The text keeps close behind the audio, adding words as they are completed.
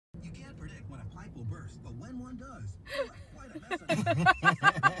when a pipe will burst, but when one does, you'll have quite a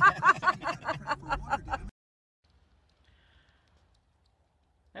mess.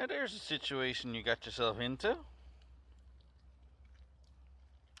 Now there's a situation you got yourself into.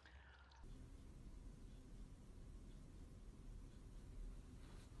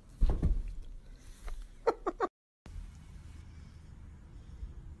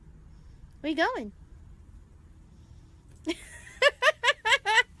 Where you going?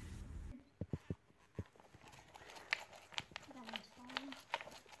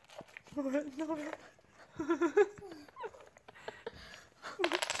 No.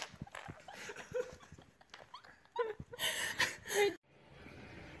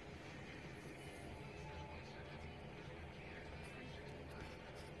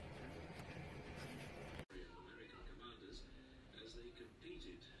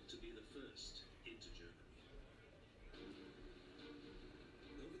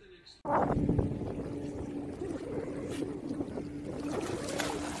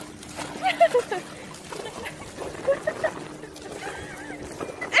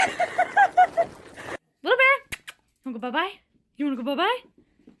 Little bear, you wanna go bye-bye? You wanna go bye-bye?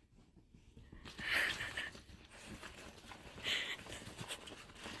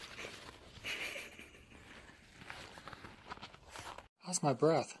 How's my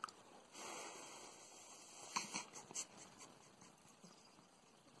breath?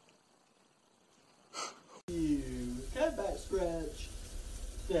 You come back, Scratch.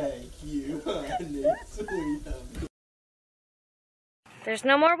 Thank you, honey, sweet. There's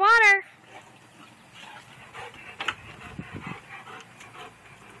no more water.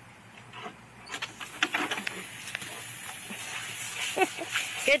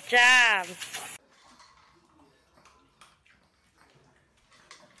 Good job.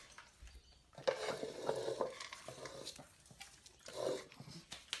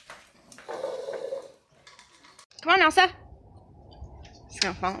 Come on, Elsa. She's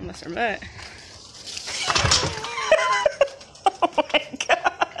gonna fall in this remote. Oh my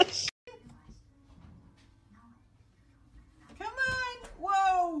gosh. Come on.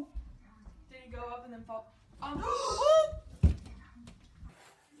 Whoa. Did he go up and then fall?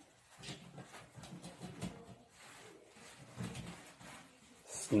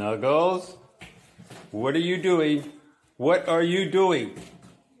 Snuggles? What are you doing? What are you doing?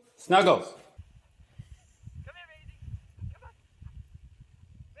 Snuggles! Come here, Maisie. Come on.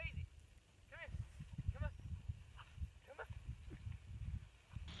 Maisie, come here. Come on. Come on.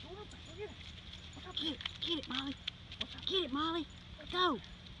 Get it, Molly. Get it, Molly. Go.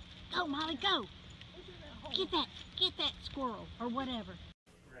 Go, Molly, go. Get that squirrel or whatever.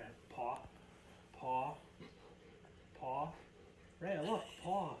 Paw. Paw. Paw. Rhea, look.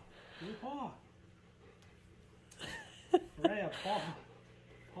 Paw. New paw. Rhea, paw.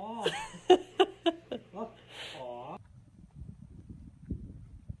 Paw. Look. Paw.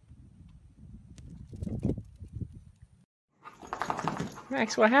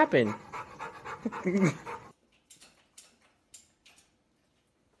 Max, what happened?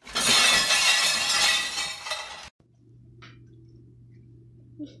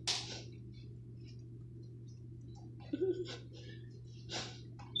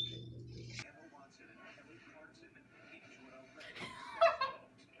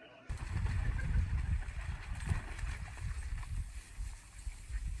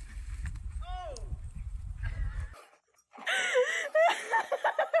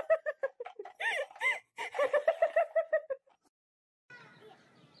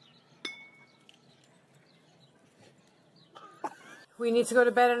 We need to go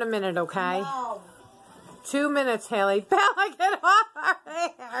to bed in a minute, okay? No. 2 minutes, Haley. Bella, get off her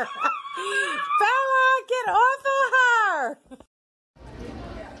hair. Bella, get off of her.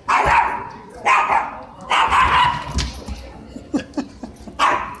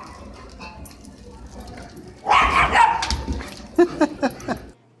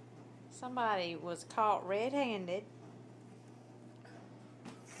 Somebody was caught red-handed.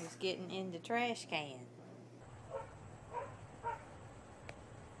 Was getting in the trash can.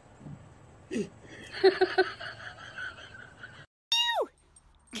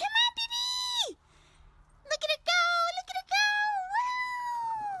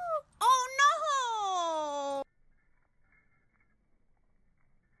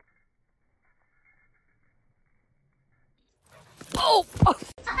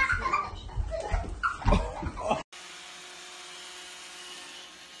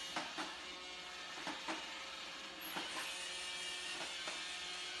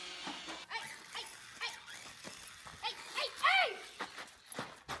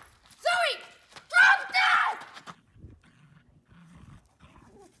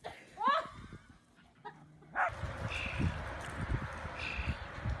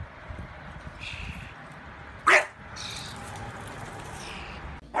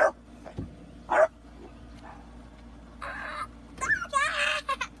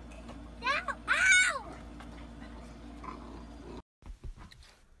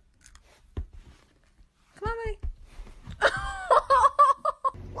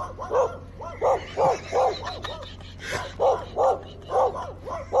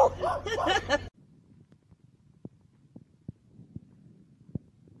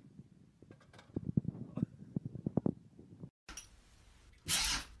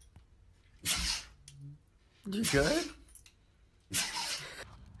 good?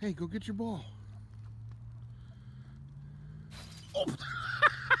 Hey, go get your ball.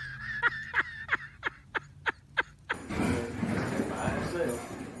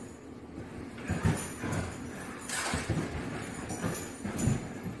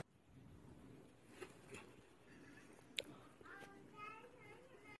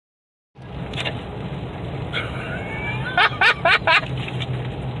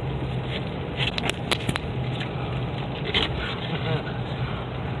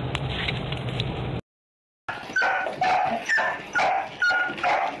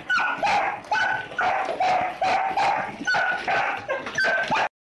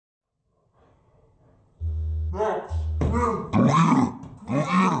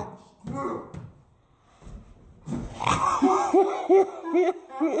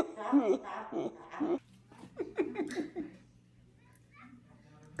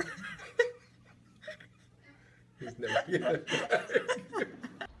 He's never been.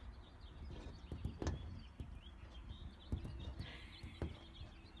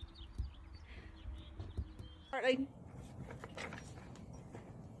 Hartley.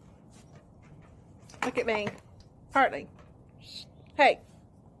 Look at me. Hartley. Hey.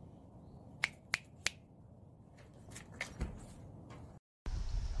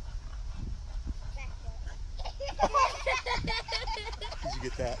 Did you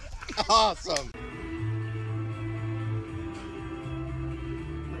get that? Awesome.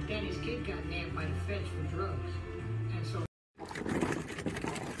 My daddy's kid got nabbed by the feds for drugs. And so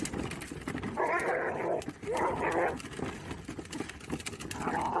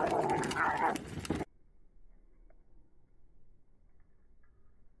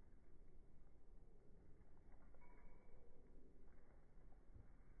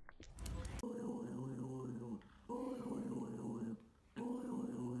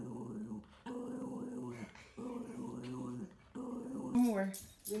more.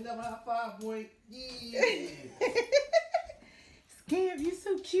 Another high five, boy. Yeah. Scamp, you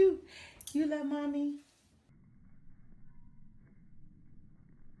so cute. You love mommy.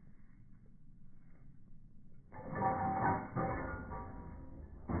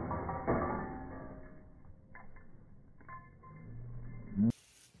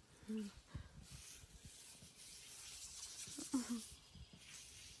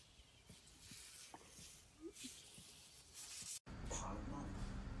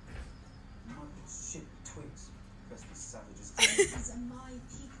 Shit, twigs. Because the savages. These are my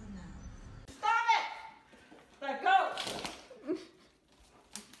people now. Stop it! Let go!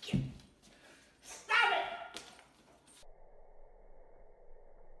 Stop it!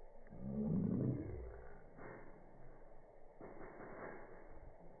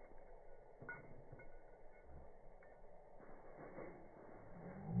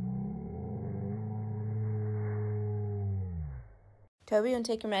 Toby, you want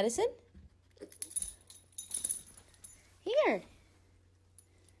to take your medicine? Here.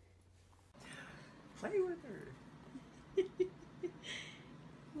 Play with her.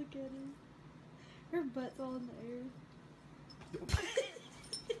 Look at her. Her butt's all in the air.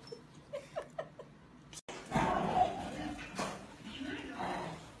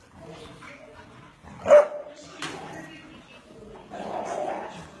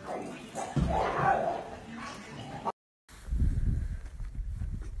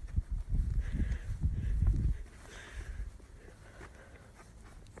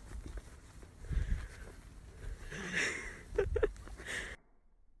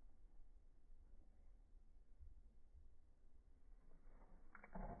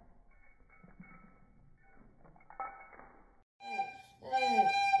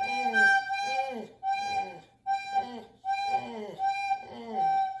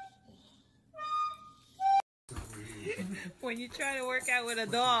 When you try to work out with a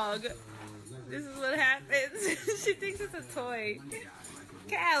dog, this is what happens. She thinks it's a toy.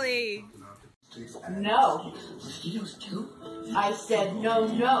 Callie! no. I said no,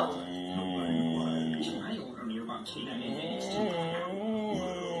 no.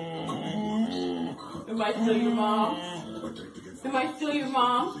 Am I still your mom? Am I still your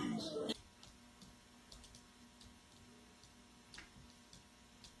mom?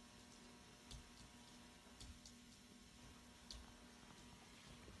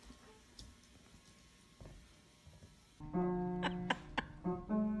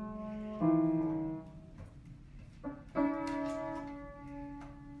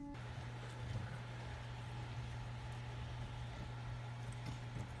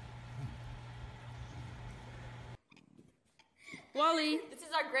 Wally! This is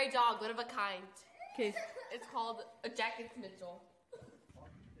our gray dog, one of a kind. Okay. It's called a Jack Mitchell.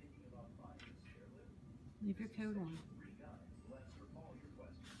 Leave your coat on.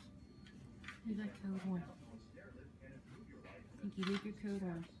 Leave that coat on. Pinky, leave your coat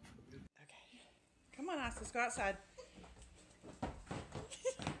on. Come on, Asa, let's go outside.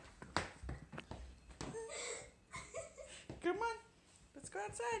 Come on, let's go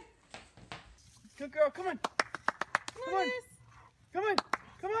outside. Good girl, come on. Come on. Come on.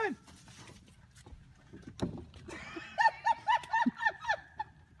 Come on.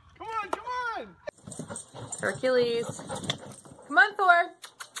 Come on, come on. Hercules. Come on, Thor.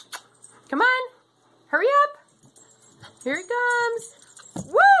 Come on. Hurry up. Here he comes.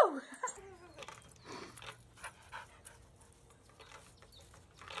 Woo!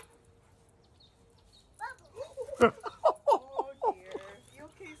 Oh dear. You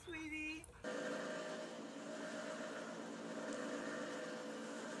okay, sweetie?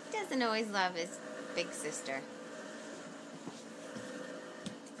 Doesn't always love his big sister.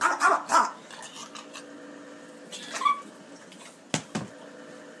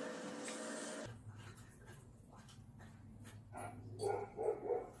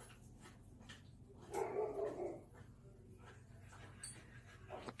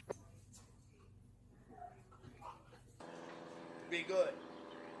 Be good.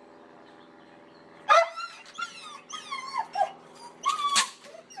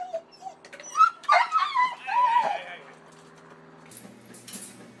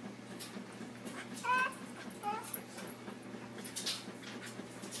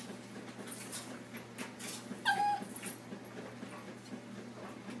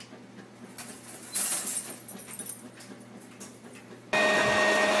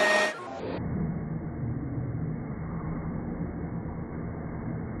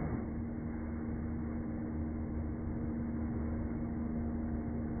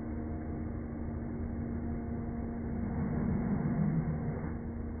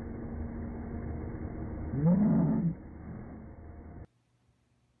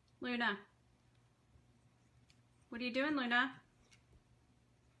 Luna. What are you doing, Luna?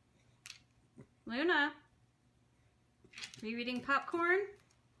 Luna? Are you eating popcorn?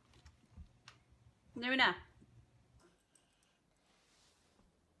 Luna.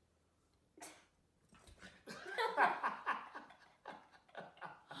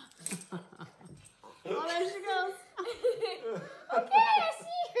 Oh, there she goes. Okay, I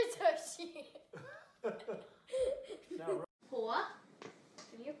see her, Toshi. Paw.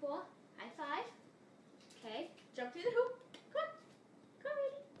 Give me your paw. High five. Okay, jump through the hoop. Come on. Come on,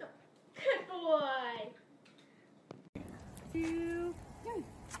 baby. Go. Good boy. 2, 3.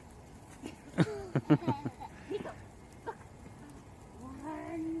 Nico. Look.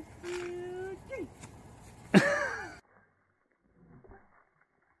 1, 2, 3.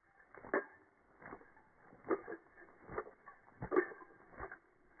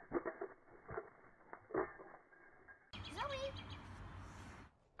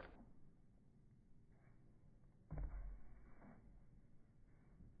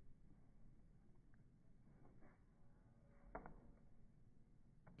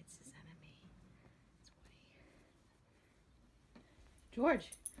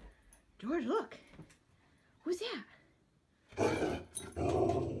 George. George, look. Who's that?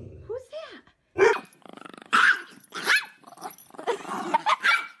 Who's that? Round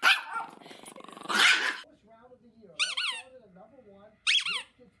of the year. Let's start at number 1. Nick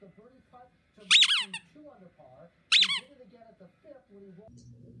gets the birdie putt to reach to 2 under par. He did it again at the 5th when he rolled.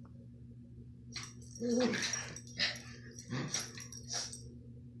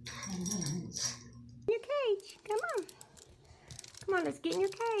 Your cage. Come on. Come on, let's get in your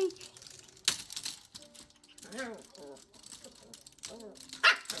cage.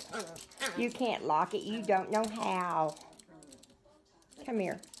 You can't lock it. You don't know how. Come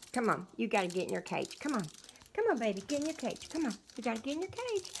here. Come on. You got to get in your cage. Come on. Come on, baby. Get in your cage. Come on. You got to get in your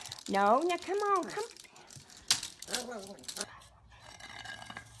cage. No, now come on. Come.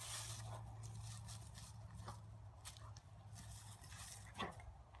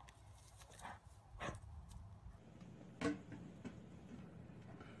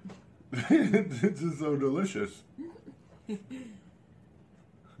 This is so delicious. Do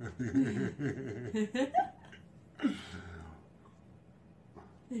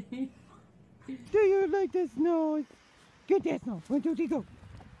you like the snow? Get that snow. 1, 2, 3, go.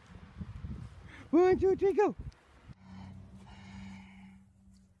 1, 2, 3, go.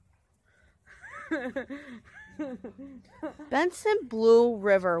 Benson Blue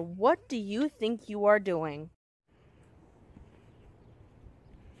River, what do you think you are doing?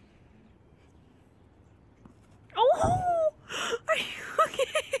 Oh! Are you okay?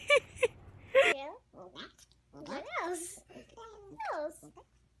 Yeah. What else? What else? What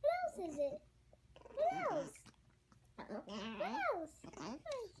else is it? What else?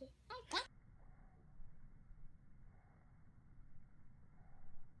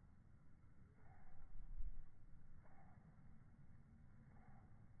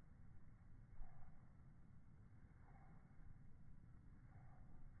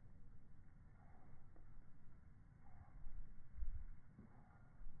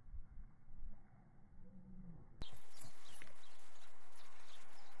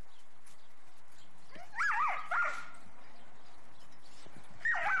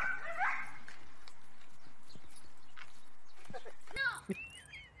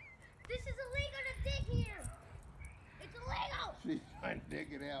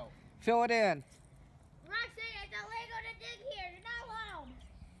 Fill it in. Roxanne, it's illegal to dig here. You're not allowed.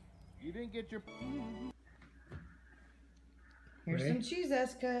 You didn't get your... Here's some cheese,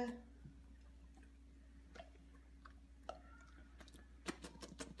 Eska.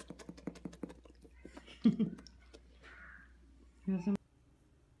 Here's some.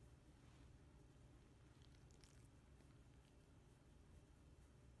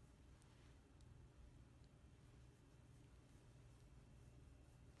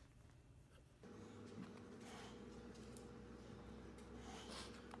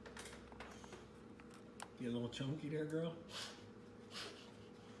 You a little chunky there, girl?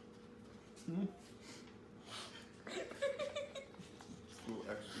 Hmm? Little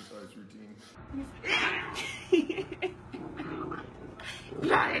exercise routine.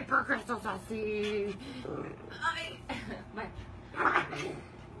 Ja, ik progress als así.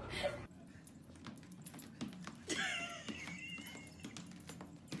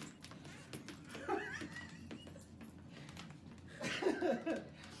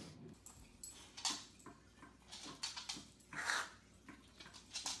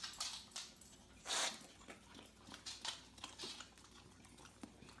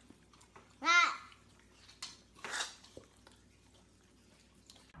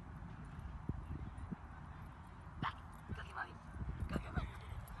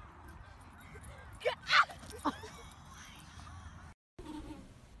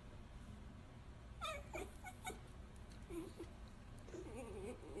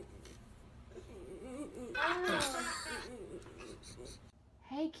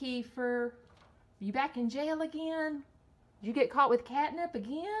 Hey, Kiefer. You back in jail again? Did you get caught with catnip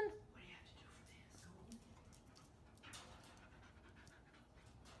again?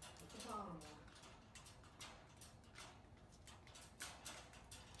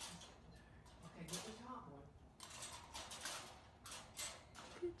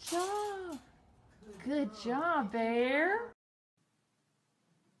 Good job. Good job, Bear.